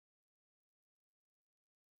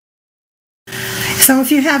So if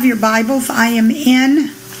you have your Bibles, I am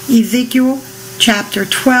in Ezekiel chapter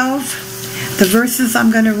 12. The verses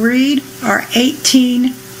I'm going to read are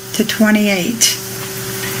 18 to 28.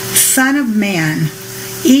 Son of man,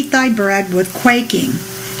 eat thy bread with quaking,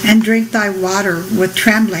 and drink thy water with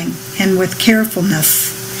trembling and with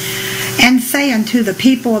carefulness. And say unto the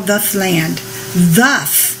people of this land,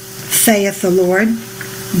 Thus saith the Lord,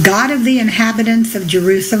 God of the inhabitants of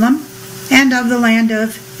Jerusalem and of the land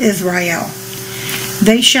of Israel.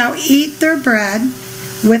 They shall eat their bread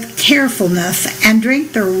with carefulness and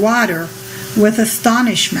drink their water with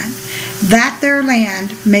astonishment, that their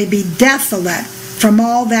land may be desolate from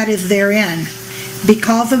all that is therein,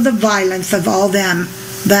 because of the violence of all them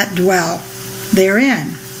that dwell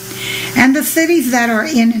therein. And the cities that are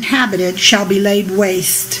inhabited shall be laid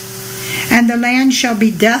waste, and the land shall be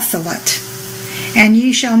desolate, and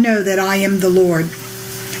ye shall know that I am the Lord.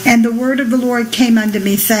 And the word of the Lord came unto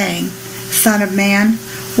me, saying, Son of man,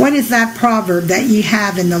 what is that proverb that ye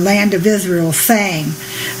have in the land of Israel, saying,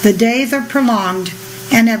 The days are prolonged,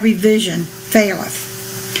 and every vision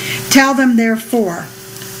faileth? Tell them therefore,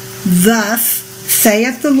 Thus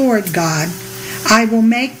saith the Lord God, I will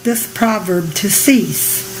make this proverb to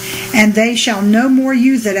cease, and they shall no more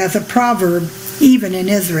use it as a proverb, even in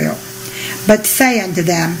Israel. But say unto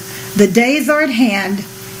them, The days are at hand,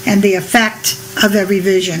 and the effect of every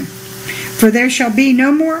vision. For there shall be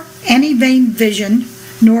no more any vain vision,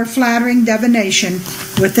 nor flattering divination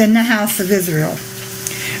within the house of Israel.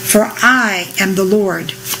 For I am the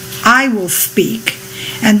Lord, I will speak,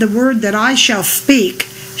 and the word that I shall speak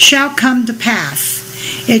shall come to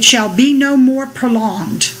pass. It shall be no more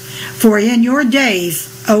prolonged. For in your days,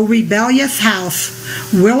 O rebellious house,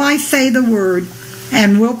 will I say the word,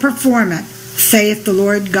 and will perform it, saith the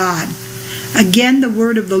Lord God. Again the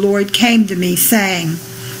word of the Lord came to me, saying,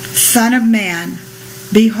 Son of man,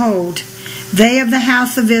 behold, they of the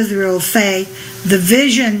house of Israel say, The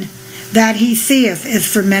vision that he seeth is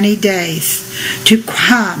for many days to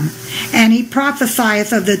come, and he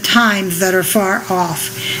prophesieth of the times that are far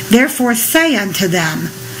off. Therefore say unto them,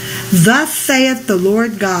 Thus saith the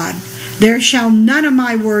Lord God, There shall none of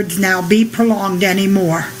my words now be prolonged any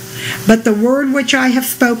more, but the word which I have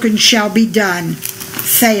spoken shall be done,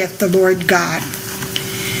 saith the Lord God.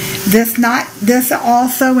 This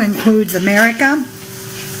also includes America,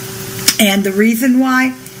 and the reason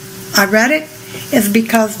why I read it is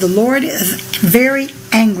because the Lord is very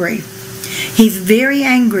angry. He's very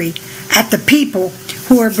angry at the people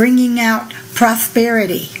who are bringing out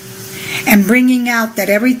prosperity and bringing out that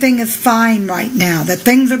everything is fine right now, that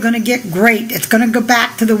things are going to get great, it's going to go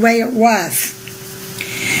back to the way it was,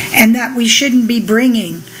 and that we shouldn't be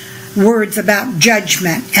bringing words about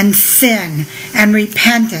judgment and sin and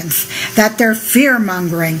repentance, that they're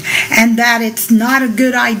fear-mongering, and that it's not a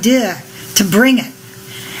good idea to bring it,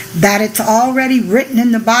 that it's already written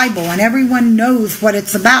in the Bible and everyone knows what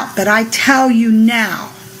it's about. But I tell you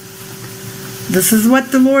now, this is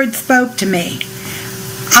what the Lord spoke to me.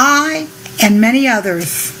 I and many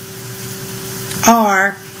others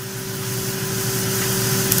are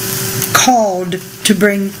called to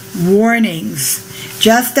bring warnings,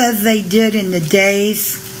 just as they did in the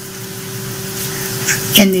days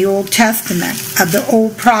in the Old Testament of the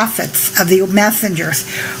old prophets, of the messengers,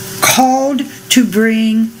 called to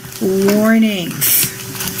bring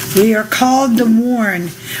warnings. We are called to warn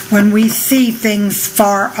when we see things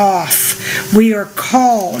far off. We are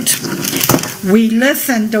called. We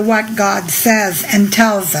listen to what God says and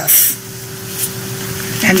tells us.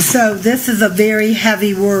 And so this is a very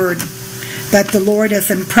heavy word that the Lord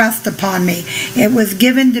has impressed upon me. It was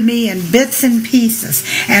given to me in bits and pieces,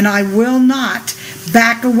 and I will not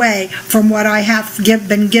back away from what I have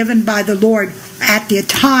been given by the Lord at the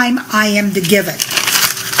time I am to give it.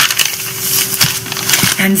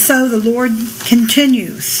 And so the Lord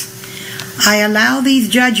continues, I allow these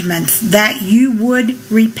judgments that you would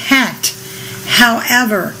repent.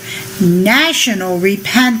 However, national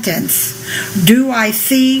repentance do I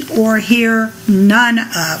see or hear none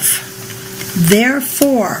of.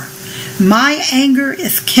 Therefore, my anger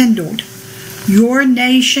is kindled. Your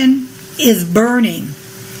nation is burning.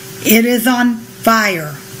 It is on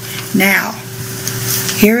fire. Now,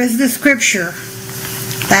 here is the scripture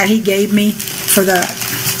that he gave me so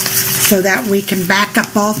that we can back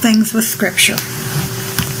up all things with scripture.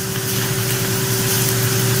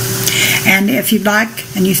 And if you'd like,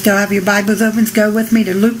 and you still have your Bibles open, go with me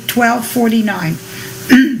to Luke 12:49.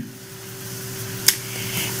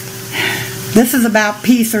 This is about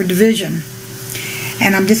peace or division.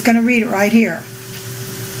 And I'm just going to read it right here.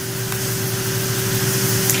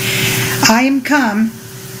 I am come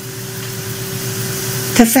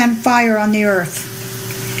to send fire on the earth,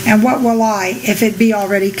 And what will I, if it be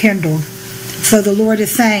already kindled? So the Lord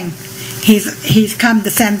is saying, He's come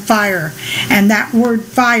to send fire. And that word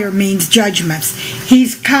fire means judgments.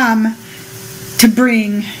 He's come to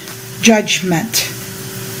bring judgment.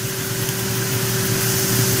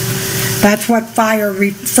 That's what fire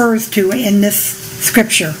refers to in this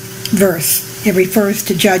scripture verse. It refers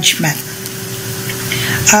to judgment.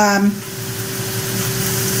 I'm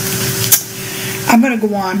going to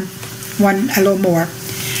go on a little more.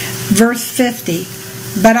 Verse 50.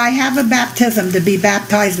 But I have a baptism to be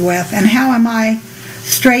baptized with, and how am I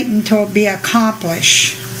straitened till it be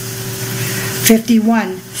accomplished?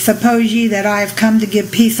 51. Suppose ye that I have come to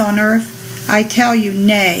give peace on earth? I tell you,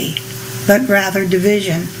 nay, but rather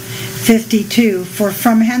division. 52. For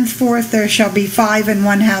from henceforth there shall be 5 in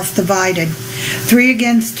one house divided, 3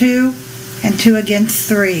 against 2, and 2 against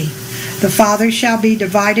 3. The father shall be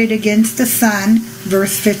divided against the son,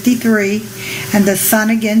 verse 53, and the son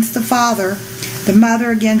against the father, the mother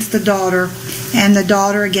against the daughter, and the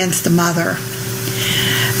daughter against the mother.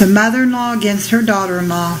 The mother-in-law against her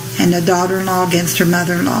daughter-in-law, and the daughter-in-law against her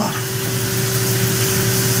mother-in-law.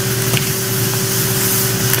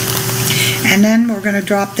 And then we're going to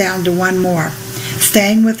drop down to one more.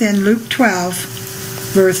 Staying within Luke 12,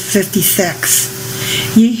 verse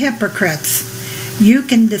 56. Ye hypocrites, you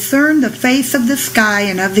can discern the face of the sky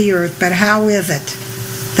and of the earth, but how is it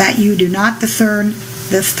that you do not discern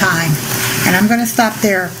this time? And I'm going to stop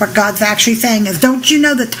there. What God's actually saying is, don't you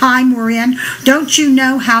know the time we're in? Don't you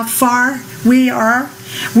know how far we are?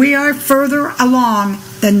 We are further along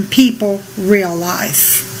than people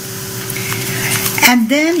realize. And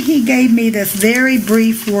then he gave me this very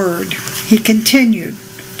brief word. He continued,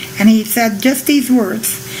 and he said just these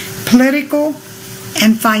words: political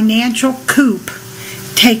and financial coup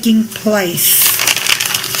taking place.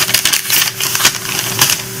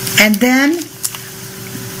 And then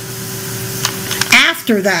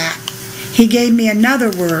after that, he gave me another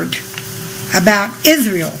word about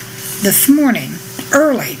Israel this morning,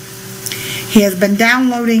 early. He has been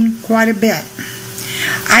downloading quite a bit.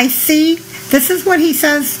 I see, this is what he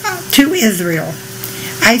says to Israel.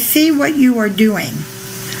 I see what you are doing.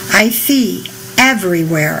 I see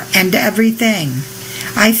everywhere and everything.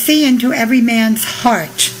 I see into every man's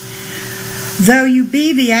heart. Though you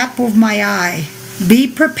be the apple of my eye, be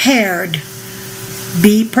prepared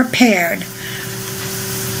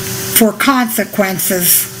for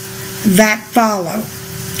consequences that follow.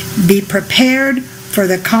 Be prepared for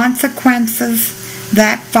the consequences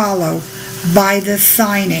that follow by the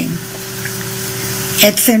signing.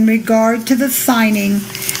 It's in regard to the signing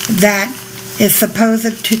that is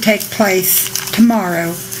supposed to take place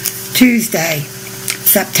tomorrow, Tuesday,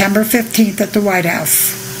 September 15th at the White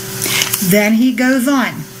House. Then he goes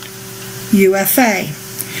on, USA,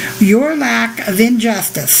 your lack of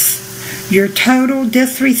injustice, your total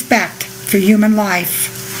disrespect for human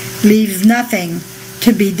life leaves nothing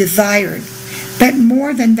to be desired. But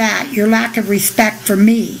more than that, your lack of respect for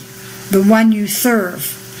me, the one you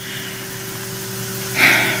serve.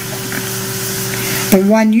 The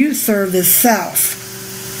one you serve is self.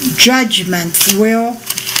 Judgments will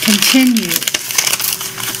continue.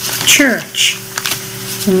 Church,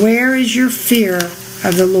 where is your fear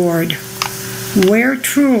of the Lord? Where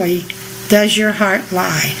truly does your heart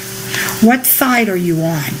lie? What side are you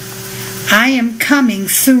on? I am coming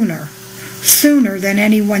sooner than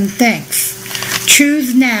anyone thinks.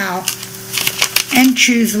 Choose now and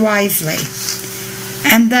choose wisely.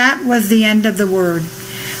 And that was the end of the word.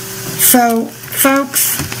 So,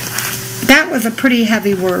 folks, that was a pretty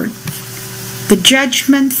heavy word. The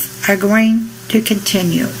judgments are going to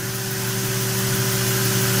continue.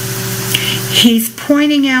 He's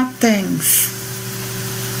pointing out things.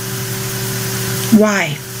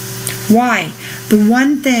 Why? Why? The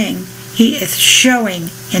one thing he is showing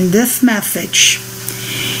in this message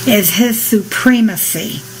is his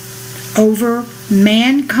supremacy over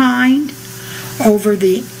mankind, over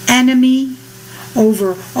the enemy,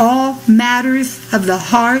 over all matters of the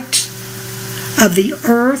heart, of the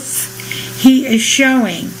earth. He is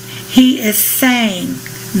showing, he is saying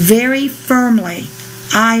very firmly,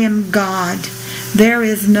 I am God. There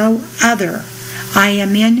is no other. I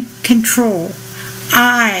am in control.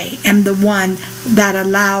 I am the one that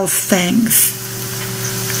allows things.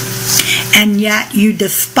 And yet you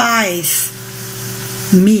despise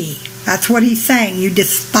me. That's what he's saying. You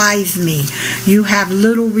despise me. You have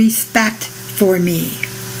little respect for me.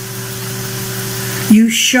 You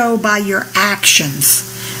show by your actions,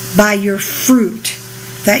 by your fruit,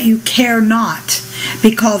 that you care not.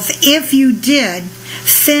 Because if you did,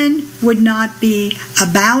 sin would not be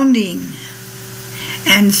abounding.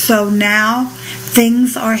 And so now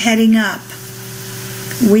things are heading up.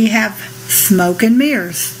 We have smoke and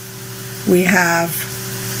mirrors. We have,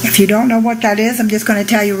 if you don't know what that is, I'm just going to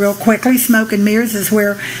tell you real quickly. Smoke and mirrors is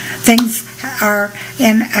where things are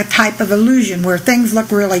in a type of illusion, where things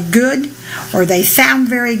look really good, or they sound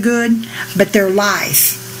very good, but they're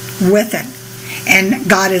lies with it, and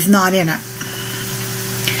God is not in it.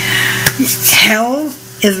 Hell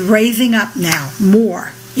is raising up now,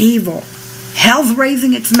 more evil. Hell's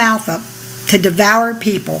raising its mouth up to devour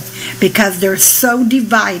people because they're so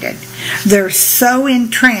divided. They're so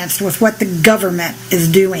entranced with what the government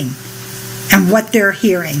is doing and what they're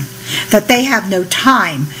hearing that they have no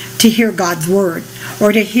time to hear God's word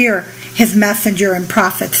or to hear his messenger and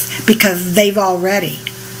prophets, because they've already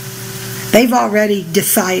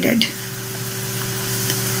decided.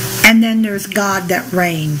 And then there's God that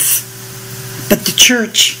reigns. But the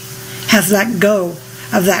church has let go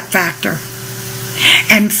of that factor.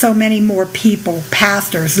 And so many more people,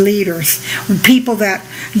 pastors, leaders, people that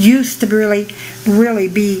used to really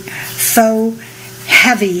be so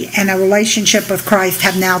heavy in a relationship with Christ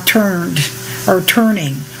have now turned, or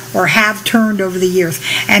turning, or have turned over the years.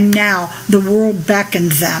 And now the world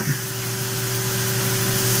beckons them.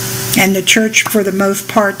 And the church, for the most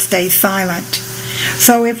part, stays silent.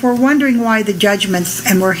 So if we're wondering why the judgments,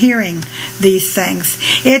 and we're hearing these things,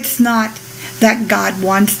 it's not that God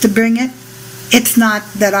wants to bring it. It's not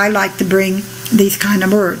that I like to bring these kind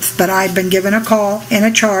of words, but I've been given a call and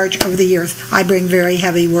a charge over the years. I bring very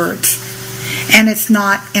heavy words. And it's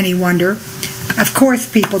not any wonder. Of course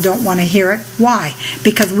people don't want to hear it. Why?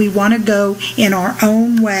 Because we want to go in our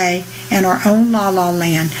own way, in our own la-la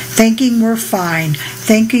land, thinking we're fine,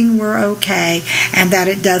 thinking we're okay, and that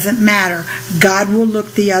it doesn't matter. God will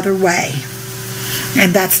look the other way.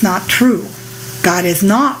 And that's not true. God is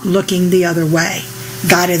not looking the other way.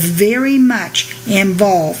 God is very much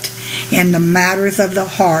involved in the matters of the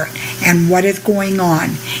heart and what is going on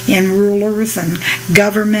in rulers and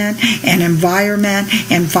government and environment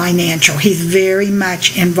and financial. He's very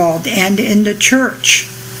much involved, and in the church.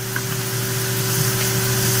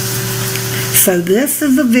 So this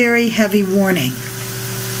is a very heavy warning.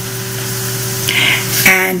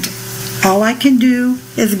 And all I can do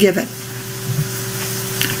is give it.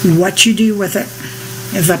 What you do with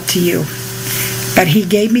it is up to you. But he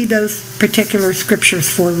gave me those particular scriptures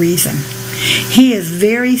for a reason. He is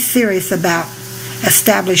very serious about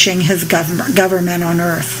establishing his government on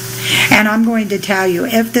earth. And I'm going to tell you,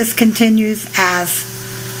 if this continues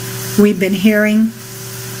as we've been hearing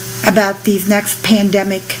about these next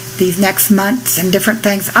pandemic, these next months and different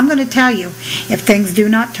things, I'm going to tell you, if things do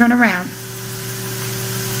not turn around,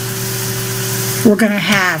 we're going to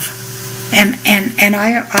have, and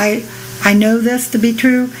I know this to be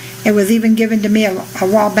true. It was even given to me a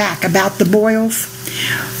while back about the boils.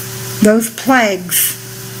 Those plagues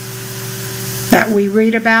that we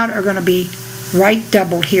read about are going to be right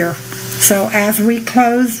doubled here. So as we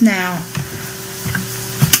close now,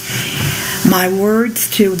 my words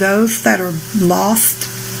to those that are lost,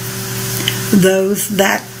 those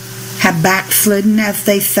that have backslidden, as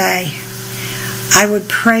they say, I would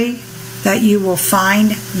pray that you will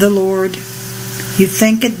find the Lord. You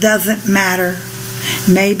think it doesn't matter.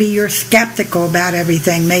 Maybe you're skeptical about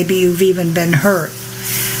everything. Maybe you've even been hurt.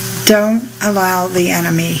 Don't allow the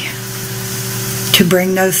enemy to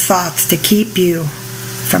bring those thoughts to keep you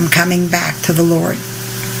from coming back to the Lord.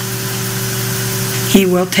 He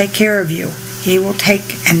will take care of you. He will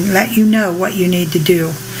take and let you know what you need to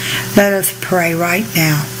do. Let us pray right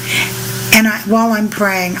now. And while I'm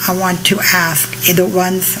praying, I want to ask the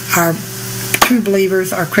ones, our true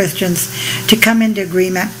believers, our Christians, to come into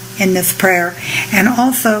agreement in this prayer, and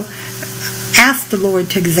also ask the Lord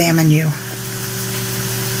to examine you.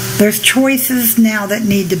 There's choices now that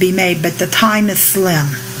need to be made, but the time is slim.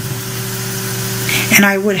 And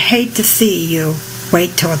I would hate to see you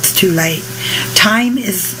wait till it's too late. Time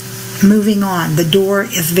is moving on. The door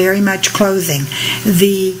is very much closing.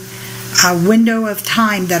 The window of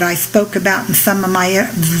time that I spoke about in some of my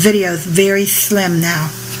videos, very slim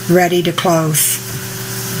now, ready to close.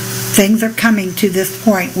 Things are coming to this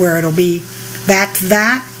point where it'll be that's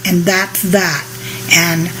that and that's that.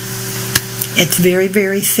 And it's very,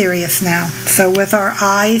 very serious now. So with our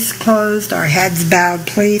eyes closed, our heads bowed,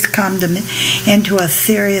 please come into a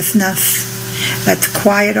seriousness. Let's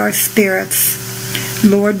quiet our spirits.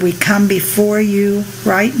 Lord, we come before you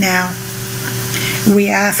right now. We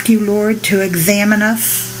ask you, Lord, to examine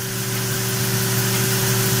us.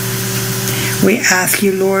 We ask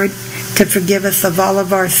you, Lord, to forgive us of all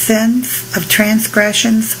of our sins, of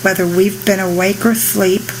transgressions, whether we've been awake or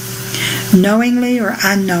asleep, knowingly or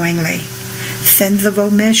unknowingly, sins of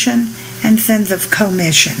omission and sins of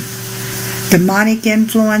commission. Demonic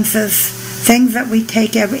influences, things that we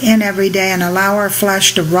take in every day and allow our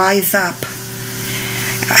flesh to rise up.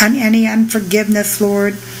 And any unforgiveness,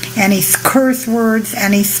 Lord, any curse words,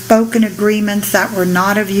 any spoken agreements that were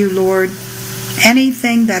not of you, Lord,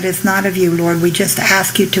 anything that is not of you, Lord, we just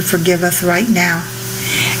ask you to forgive us right now.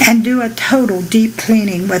 And do a total deep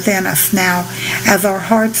cleaning within us now as our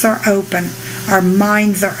hearts are open, our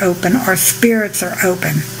minds are open, our spirits are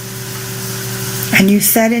open. And you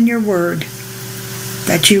said in your word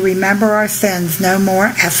that you remember our sins no more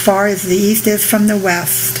as far as the east is from the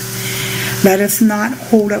west. Let us not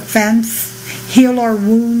hold offense. Heal our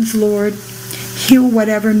wounds, Lord. Heal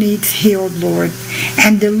whatever needs healed, Lord.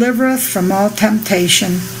 And deliver us from all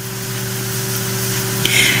temptation.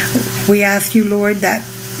 We ask you, Lord, that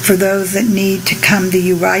for those that need to come to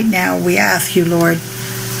you right now, we ask you, Lord,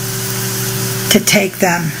 to take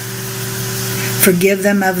them. Forgive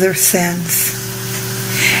them of their sins.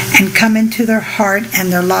 And come into their heart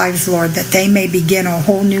and their lives, Lord, that they may begin a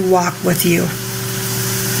whole new walk with you.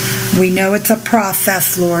 We know it's a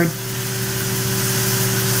process, Lord,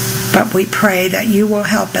 but we pray that you will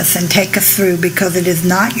help us and take us through, because it is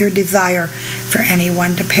not your desire for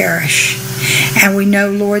anyone to perish. And we know,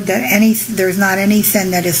 Lord, that there's not any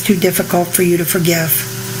sin that is too difficult for you to forgive.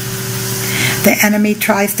 The enemy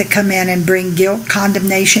tries to come in and bring guilt,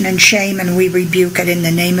 condemnation, and shame, and we rebuke it in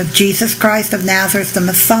the name of Jesus Christ of Nazareth, the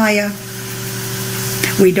Messiah.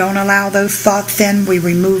 We don't allow those thoughts in. We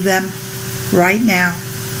remove them right now.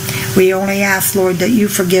 We only ask, Lord, that you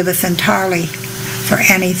forgive us entirely for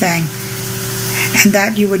anything, and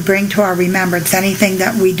that you would bring to our remembrance anything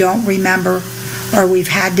that we don't remember or we've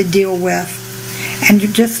had to deal with. And you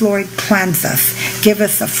just, Lord, cleanse us. Give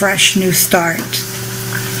us a fresh new start.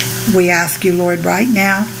 We ask you, Lord, right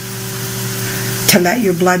now to let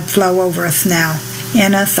your blood flow over us now,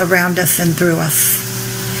 in us, around us, and through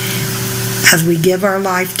us, as we give our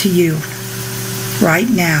life to you right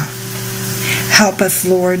now. Help us,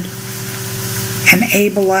 Lord,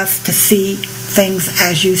 enable us to see things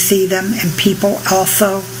as you see them, and people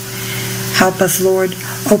also. Help us, Lord,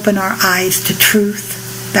 open our eyes to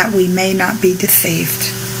truth, that we may not be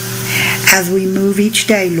deceived. As we move each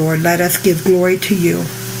day, Lord, let us give glory to you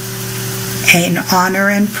in honor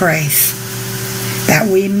and praise, that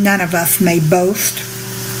none of us may boast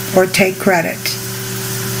or take credit,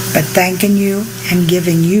 but thanking you and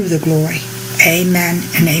giving you the glory. Amen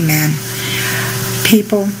and amen.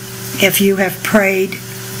 People, if you have prayed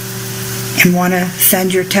and want to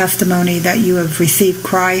send your testimony that you have received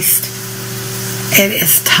Christ, it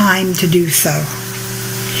is time to do so.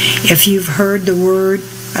 If you've heard the word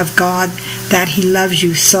of God that he loves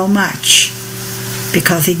you so much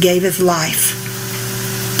because he gave his life,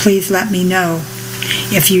 please let me know.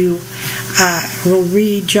 If you will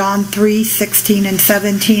read John 3:16 and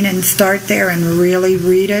 17 and start there and really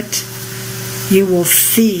read it, you will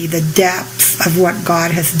see the depths of what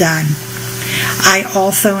God has done. I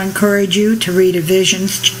also encourage you to read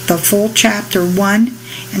Ephesians, the full chapter 1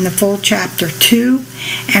 and the full chapter 2,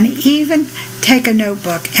 and even take a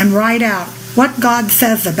notebook and write out what God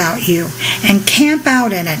says about you, and camp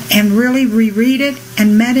out in it and really reread it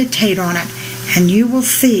and meditate on it, and you will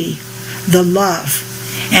see the love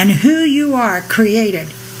and who you are created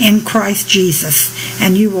in Christ Jesus,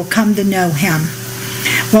 and you will come to know him.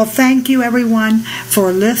 Well, thank you everyone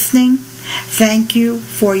for listening. Thank you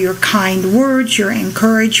for your kind words, your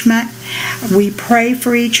encouragement. We pray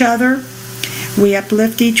for each other. We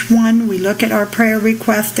uplift each one. We look at our prayer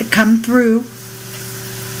requests that come through.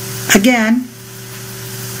 Again,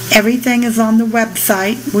 everything is on the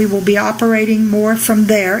website. We will be operating more from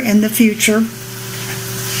there in the future.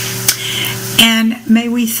 And may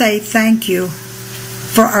we say thank you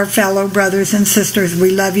for our fellow brothers and sisters.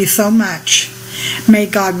 We love you so much. May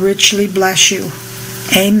God richly bless you.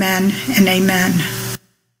 Amen and amen.